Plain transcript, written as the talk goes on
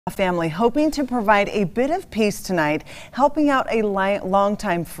A family hoping to provide a bit of peace tonight, helping out a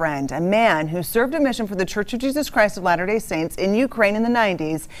longtime friend. A man who served a mission for the Church of Jesus Christ of Latter-day Saints in Ukraine in the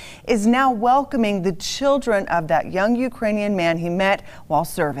 90s is now welcoming the children of that young Ukrainian man he met while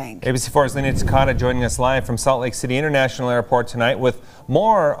serving. ABC4's Lena Takata joining us live from Salt Lake City International Airport tonight with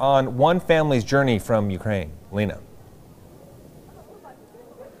more on one family's journey from Ukraine. Lena.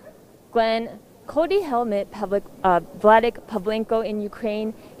 Glenn, Cody Hill met Vladek Pavlenko in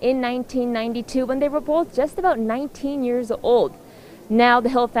Ukraine in 1992 when they were both just about 19 years old. Now the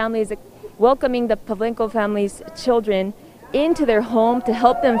Hill family is welcoming the Pavlenko family's children into their home to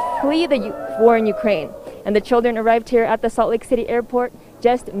help them flee the war in Ukraine. And the children arrived here at the Salt Lake City airport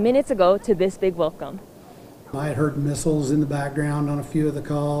just minutes ago to this big welcome. I had heard missiles in the background on a few of the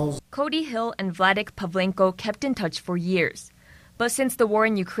calls. Cody Hill and Vladek Pavlenko kept in touch for years. But since the war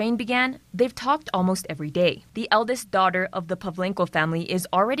in Ukraine began, they've talked almost every day. The eldest daughter of the Pavlenko family is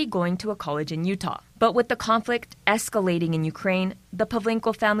already going to a college in Utah. But with the conflict escalating in Ukraine, the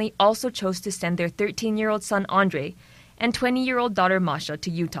Pavlenko family also chose to send their 13-year-old son Andre and 20-year-old daughter Masha to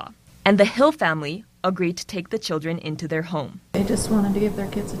Utah. And the Hill family agreed to take the children into their home. They just wanted to give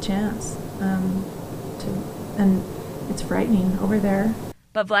their kids a chance. And it's frightening over there.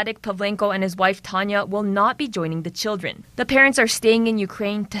 But Vladek Pavlenko and his wife Tanya will not be joining the children. The parents are staying in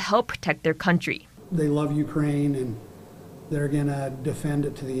Ukraine to help protect their country. They love Ukraine and they're going to defend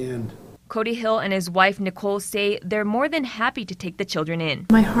it to the end. Cody Hill and his wife Nicole say they're more than happy to take the children in.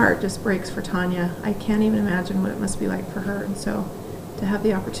 My heart just breaks for Tanya. I can't even imagine what it must be like for her. And so to have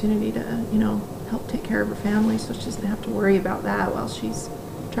the opportunity to, help take care of her family so she doesn't have to worry about that while she's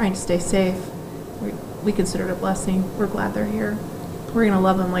trying to stay safe, we consider it a blessing. We're glad they're here. We're going to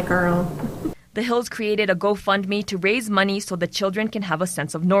love them like our own. The Hills created a GoFundMe to raise money so the children can have a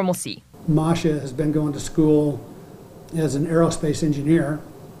sense of normalcy. Masha has been going to school as an aerospace engineer.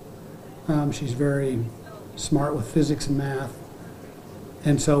 She's very smart with physics and math.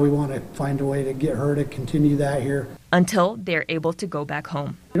 And so we want to find a way to get her to continue that here. Until they're able to go back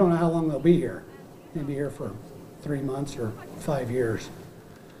home. We don't know how long they'll be here. They'll be here for 3 months or 5 years.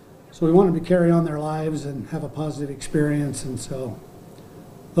 So we want them to carry on their lives and have a positive experience, and so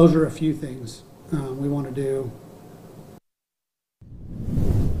those are a few things we want to do.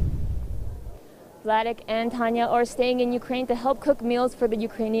 Vladek and Tanya are staying in Ukraine to help cook meals for the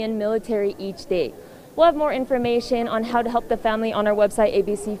Ukrainian military each day. We'll have more information on how to help the family on our website,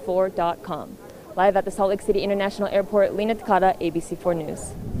 abc4.com. Live at the Salt Lake City International Airport, Lena Takata, ABC4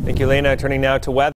 News. Thank you, Lena. Turning now to weather.